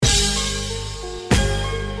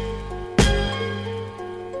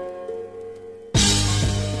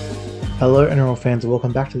Hello, NRL fans, and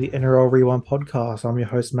welcome back to the NRL Rewind podcast. I'm your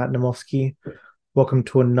host, Matt Nemofsky. Welcome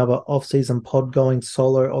to another off-season pod going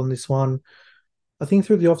solo on this one. I think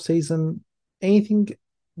through the off-season, anything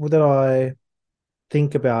that I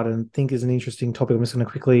think about and think is an interesting topic, I'm just going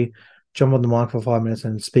to quickly jump on the mic for 5 minutes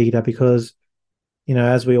and speak it out because,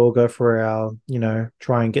 as we all go for our,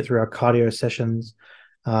 try and get through our cardio sessions,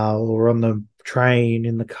 or we're on the train,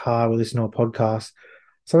 in the car, we're listening to a podcast,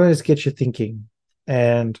 something just gets you thinking.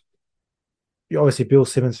 And obviously Bill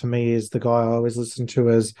Simmons for me is the guy I always listen to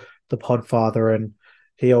as the podfather, and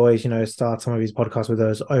he always, starts some of his podcasts with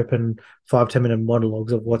those open 5-10 minute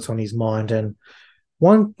monologues of what's on his mind. And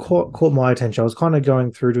one caught my attention. I was kind of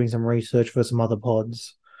going through doing some research for some other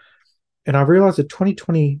pods, and I realized the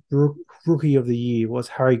 2020 Rookie of the Year was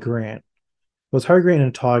Harry Grant. It was Harry Grant in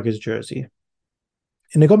a Tigers jersey,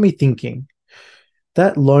 and it got me thinking.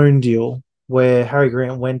 That loan deal where Harry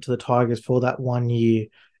Grant went to the Tigers for that 1 year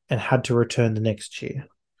and had to return the next year.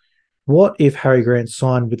 What if Harry Grant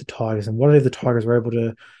signed with the Tigers, and what if the Tigers were able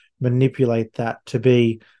to manipulate that to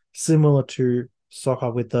be similar to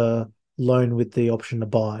soccer with the loan with the option to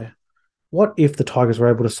buy? What if the Tigers were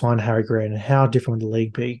able to sign Harry Grant, and how different would the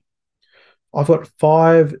league be? I've got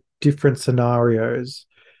 5 different scenarios.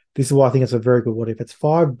 This is why I think it's a very good what if. It's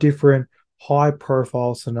 5 different high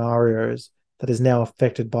profile scenarios that is now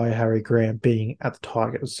affected by Harry Grant being at the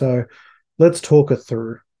Tigers. So let's talk it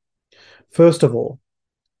through. First of all,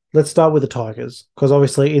 let's start with the Tigers, because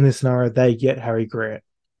obviously in this scenario, they get Harry Grant.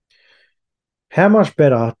 How much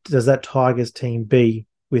better does that Tigers team be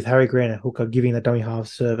with Harry Grant at hooker giving the dummy half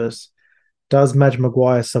service? Does Madge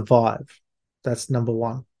Maguire survive? That's number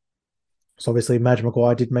one. So obviously Madge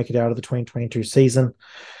Maguire did make it out of the 2022 season,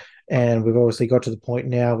 and we've obviously got to the point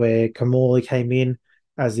now where Kamali came in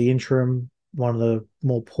as the interim, one of the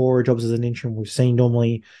more poorer jobs as an interim we've seen.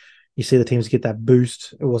 Normally, you see the teams get that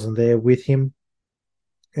boost. It wasn't there with him.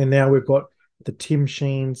 And now we've got the Tim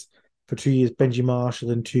Sheens for 2 years, Benji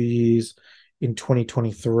Marshall in 2 years in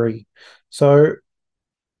 2023. So,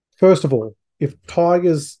 first of all, if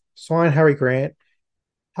Tigers sign Harry Grant,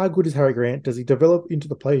 how good is Harry Grant? Does he develop into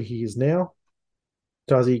the player he is now?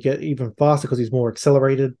 Does he get even faster because he's more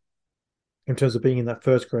accelerated in terms of being in that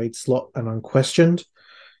first grade slot and unquestioned?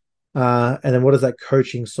 And then what does that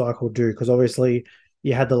coaching cycle do? Because obviously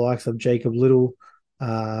you had the likes of Jacob Little,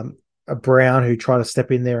 a Brown who try to step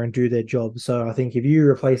in there and do their job. So I think if you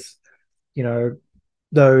replace,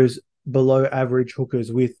 those below average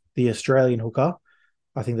hookers with the Australian hooker,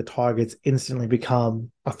 I think the Tigers instantly become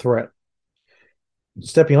a threat.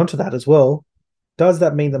 Stepping onto that as well, does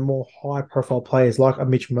that mean that more high profile players like a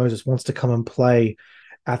Mitch Moses wants to come and play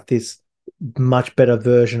at this much better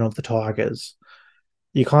version of the Tigers?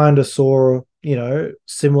 You kind of saw,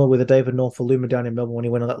 similar with a David Norfoluma down in Melbourne when he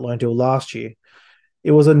went on that loan deal last year.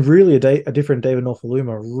 It was really a different David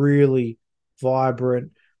Norfoluma, really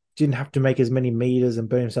vibrant, didn't have to make as many meters and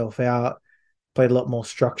burn himself out, played a lot more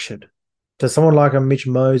structured. Does someone like a Mitch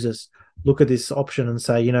Moses look at this option and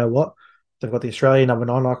say, you know what, they've got the Australian number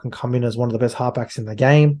 9, I can come in as one of the best halfbacks in the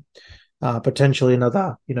game, potentially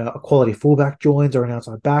another, a quality fullback joins or an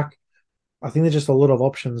outside back. I think there's just a lot of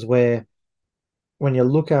options where when you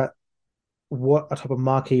look at what a type of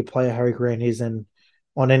marquee player Harry Grant is, and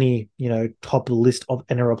on any, top list of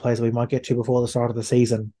NRL players that we might get to before the start of the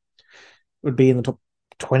season, would be in the top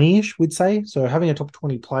 20-ish, we'd say. So having a top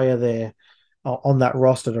 20 player there on that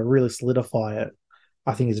roster to really solidify it,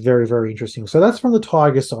 I think is very, very interesting. So that's from the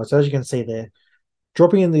Tigers side. So as you can see there,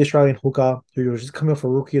 dropping in the Australian hooker who was just coming off a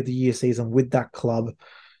Rookie of the Year season with that club.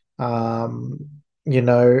 There's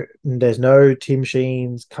no Tim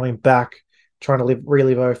Sheens coming back trying to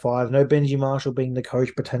relive 05. No Benji Marshall being the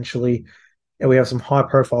coach potentially. And we have some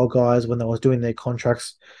high-profile guys when they was doing their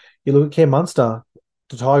contracts. You look at Cam Munster.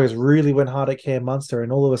 The Tigers really went hard at Cam Munster,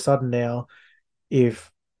 and all of a sudden now,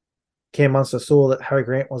 if Cam Munster saw that Harry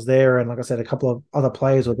Grant was there, and like I said, a couple of other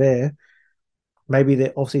players were there, maybe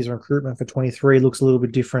their off-season recruitment for 23 looks a little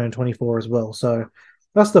bit different in 24 as well. So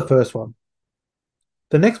that's the first one.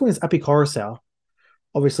 The next one is Api Coruscant,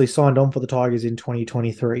 obviously signed on for the Tigers in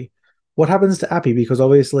 2023. What happens to Appy? Because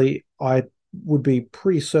obviously I would be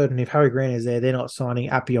pretty certain if Harry Grant is there, they're not signing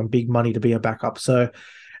Appy on big money to be a backup. So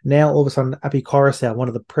now all of a sudden, Api Coruscant, one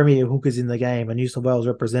of the premier hookers in the game, a New South Wales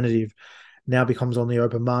representative, now becomes on the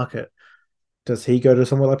open market. Does he go to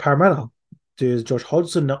somewhere like Parramatta? Does Josh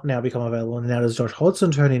Hodgson not now become available? And now does Josh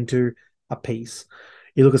Hodgson turn into a piece?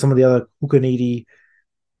 You look at some of the other hooker needy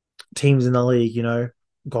teams in the league,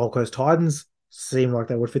 Gold Coast Titans seem like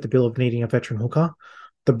they would fit the bill of needing a veteran hooker.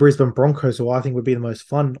 The Brisbane Broncos, who I think would be the most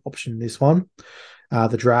fun option in this one.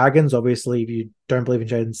 The Dragons, obviously, if you don't believe in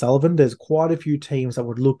Jaden Sullivan, there's quite a few teams that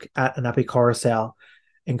would look at an Appy Coruscant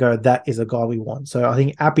and go, that is a guy we want. So I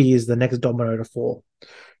think Appy is the next domino to fall,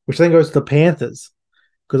 which then goes to the Panthers,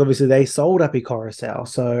 because obviously they sold Appy Coruscant.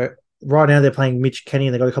 So right now they're playing Mitch Kenny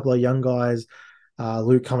and they've got a couple of young guys,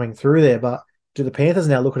 Luke coming through there. But do the Panthers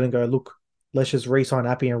now look at it and go, look, let's just re-sign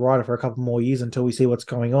Appy and Ryder for a couple more years until we see what's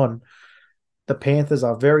going on? The Panthers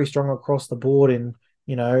are very strong across the board in,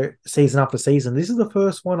 season after season. This is the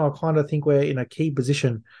first one I kind of think we're in a key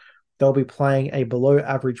position. They'll be playing a below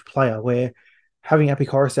average player where having Appy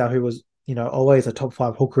Coruscant, who was, always a top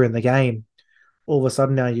five hooker in the game, all of a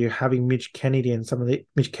sudden now you're having Mitch Kennedy and some of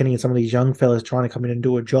these young fellas trying to come in and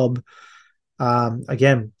do a job.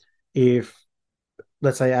 Again, if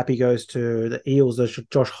let's say Appy goes to the Eels, does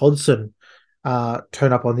Josh Hodgson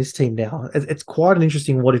turn up on this team now? It's quite an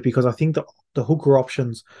interesting what if, because I think the hooker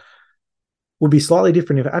options would be slightly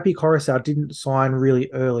different if Appy Coruscant didn't sign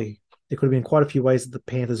really early. There could have been quite a few ways that the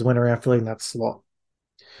Panthers went around filling that slot.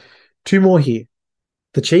 Two more here.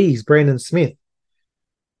 The Cheese, Brandon Smith,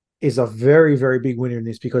 is a very, very big winner in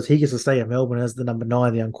this because he gets to stay at Melbourne as the number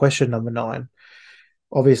 9, the unquestioned number 9.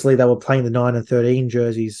 Obviously, they were playing the 9 and 13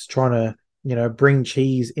 jerseys, trying to, bring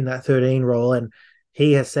Cheese in that 13 role. And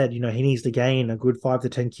he has said, he needs to gain a good 5 to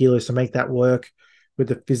 10 kilos to make that work with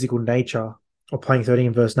the physical nature of playing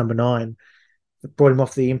 13 versus number 9. It brought him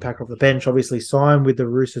off the impact of the bench, obviously signed with the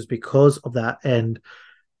Roosters because of that, and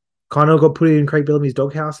kind of got put in Craig Bellamy's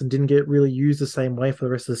doghouse and didn't get really used the same way for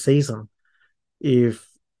the rest of the season. If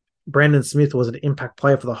Brandon Smith was an impact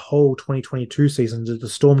player for the whole 2022 season, did the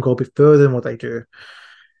Storm go a bit further than what they do?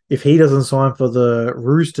 If he doesn't sign for the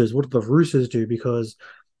Roosters, what do the Roosters do? Because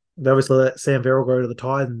they obviously let Sam Verrill go to the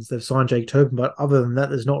Titans. They've signed Jake Turpin, but other than that,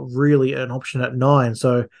 there's not really an option at 9.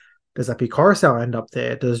 So does Appy Coruscant end up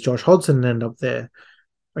there? Does Josh Hodgson end up there?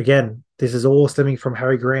 Again, this is all stemming from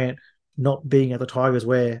Harry Grant not being at the Tigers,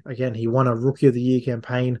 where, again, he won a Rookie of the Year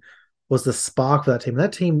campaign, was the spark for that team.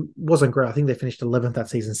 That team wasn't great. I think they finished 11th that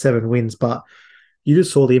season, 7 wins, but you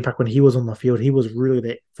just saw the impact when he was on the field. He was really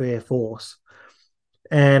the fair force.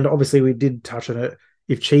 And obviously, we did touch on it.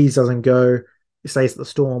 If Cheese doesn't go, it stays at the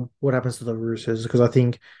Storm, what happens to the Roosters? Because I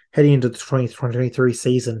think heading into the 2023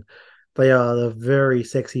 season, they are the very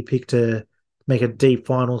sexy pick to make a deep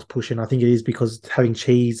finals push. And I think it is because having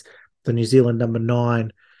Cheese, the New Zealand number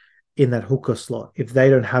 9, in that hooker slot. If they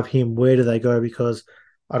don't have him, where do they go? Because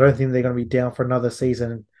I don't think they're going to be down for another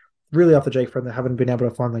season. Really, after Jake Friend, they haven't been able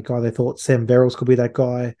to find that guy. They thought Sam Verrills could be that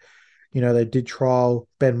guy. They did trial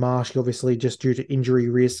Ben Marshall, obviously, just due to injury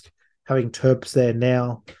risk. Having Terps there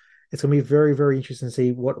now, it's going to be very, very interesting to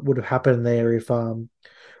see what would have happened there if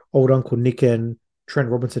old Uncle Nick and Trent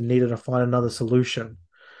Robinson needed to find another solution.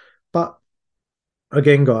 But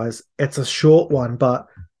again, guys, it's a short one, but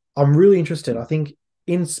I'm really interested. I think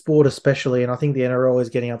in sport especially, and I think the NRL is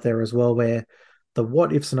getting up there as well, where the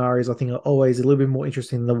what if scenarios I think are always a little bit more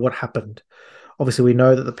interesting than what happened. Obviously, we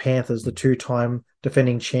know that the Panthers, the 2-time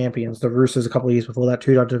defending champions, the Roosters a couple of years before that,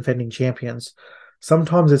 2-time defending champions.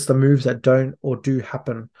 Sometimes it's the moves that don't or do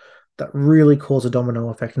happen that really cause a domino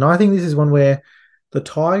effect. And I think this is one where the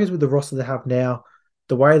Tigers, with the roster they have now,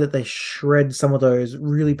 the way that they shred some of those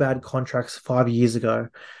really bad contracts 5 years ago,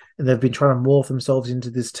 and they've been trying to morph themselves into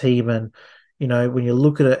this team. And, when you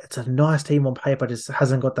look at it, it's a nice team on paper, just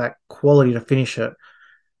hasn't got that quality to finish it.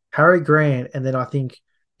 Harry Grant, and then I think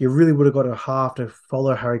you really would have got a half to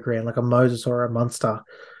follow Harry Grant, like a Moses or a Munster,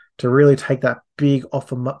 to really take that big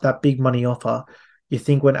offer, that big money offer. You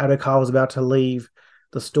think when Adokar was about to leave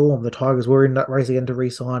the Storm, the Tigers were in that race again to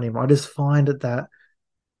re-sign him. I just find it that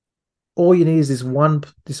all you need is this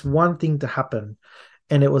one thing to happen.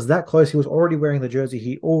 And it was that close. He was already wearing the jersey.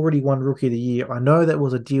 He already won Rookie of the Year. I know that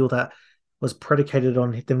was a deal that was predicated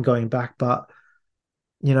on them going back, but,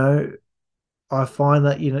 I find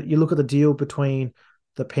that, you look at the deal between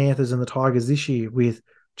the Panthers and the Tigers this year with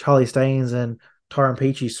Charlie Staines and Tyrone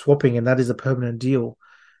Peachy swapping, and that is a permanent deal.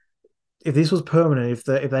 If this was permanent,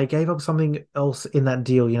 if they gave up something else in that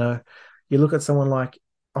deal, you look at someone like,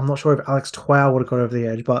 I'm not sure if Alex Twal would have got over the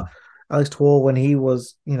edge, but Alex Twal, when he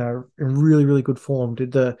was, in really, really good form,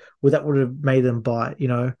 that would have made them bite,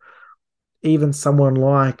 even someone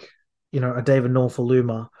like, a David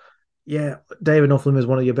Norfoluma. Yeah, David Norfoluma is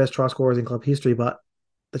one of your best try scorers in club history, but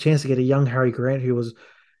the chance to get a young Harry Grant, he was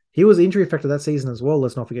injury affected that season as well.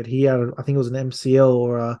 Let's not forget he had, I think it was an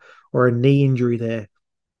MCL or a knee injury there.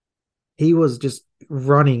 He was just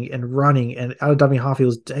running, and out of dummy half, he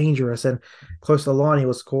was dangerous, and close to the line, he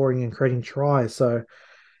was scoring and creating tries. So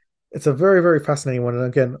it's a very, very fascinating one. And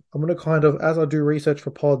again, I'm going to kind of, as I do research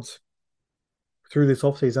for pods through this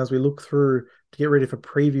offseason, as we look through to get ready for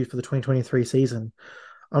preview for the 2023 season,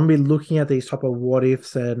 I'm gonna be looking at these type of what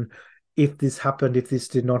ifs and if this happened, if this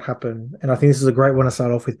did not happen. And I think this is a great one to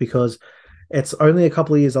start off with because it's only a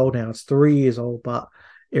couple of years old now. It's 3 years old, but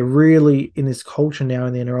it really in this culture now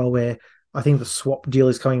in the NRL where I think the swap deal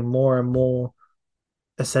is coming more and more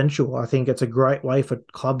essential. I think it's a great way for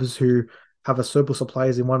clubs who have a surplus of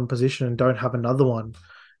players in one position and don't have another one.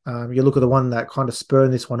 You look at the one that kind of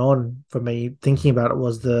spurred this one on for me thinking about it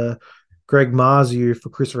was the Greg Marzu for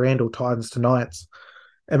Chris Randall Titans to Knights.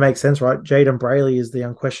 It makes sense, right? Jaden Brayley is the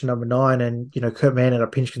unquestioned number 9, and Kurt Mann at a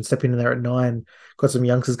pinch can step in there at 9. Got some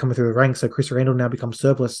youngsters coming through the ranks, so Chris Randall now becomes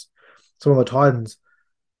surplus. Some of the Titans,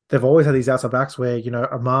 they've always had these outside backs where a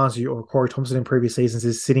Marzu or Corey Thompson in previous seasons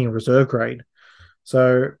is sitting in reserve grade.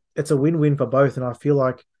 So it's a win-win for both, and I feel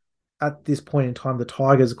like at this point in time, the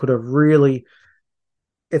Tigers could have really.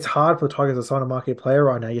 It's hard for the Tigers to sign a market player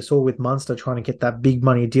right now. You saw with Munster trying to get that big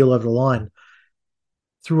money deal over the line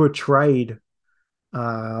through a trade,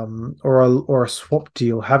 or a swap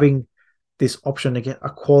deal, having this option to get a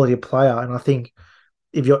quality player. And I think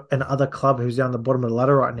if you're an other club who's down the bottom of the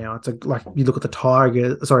ladder right now, like you look at the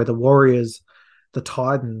Tigers, sorry, the Warriors, the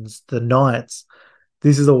Titans, the Knights.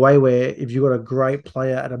 This is a way where if you've got a great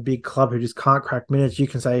player at a big club who just can't crack minutes, you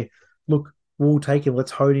can say, look, we'll take him.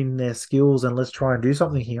 Let's hone in their skills and let's try and do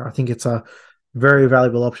something here. I think it's a very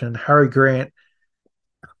valuable option. Harry Grant,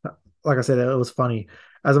 like I said, it was funny.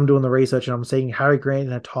 As I'm doing the research and I'm seeing Harry Grant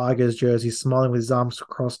in a Tigers jersey smiling with his arms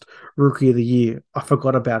crossed, rookie of the year. I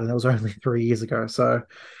forgot about it. That was only 3 years ago. So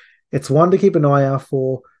it's one to keep an eye out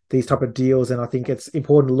for these type of deals. And I think it's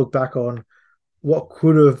important to look back on what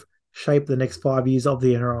could have shaped the next 5 years of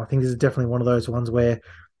the NRL. I think this is definitely one of those ones where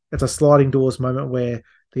it's a sliding doors moment where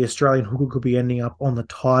the Australian hooker could be ending up on the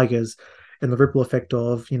Tigers and the ripple effect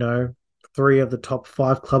of, 3 of the top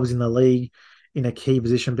 5 clubs in the league in a key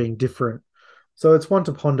position being different. So it's one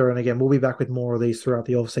to ponder. And again, we'll be back with more of these throughout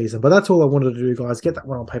the off season. But that's all I wanted to do, guys. Get that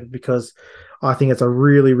one on paper because I think it's a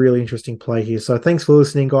really, really interesting play here. So thanks for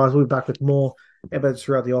listening, guys. We'll be back with more episodes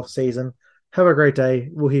throughout the off season. Have a great day.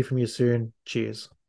 We'll hear from you soon. Cheers.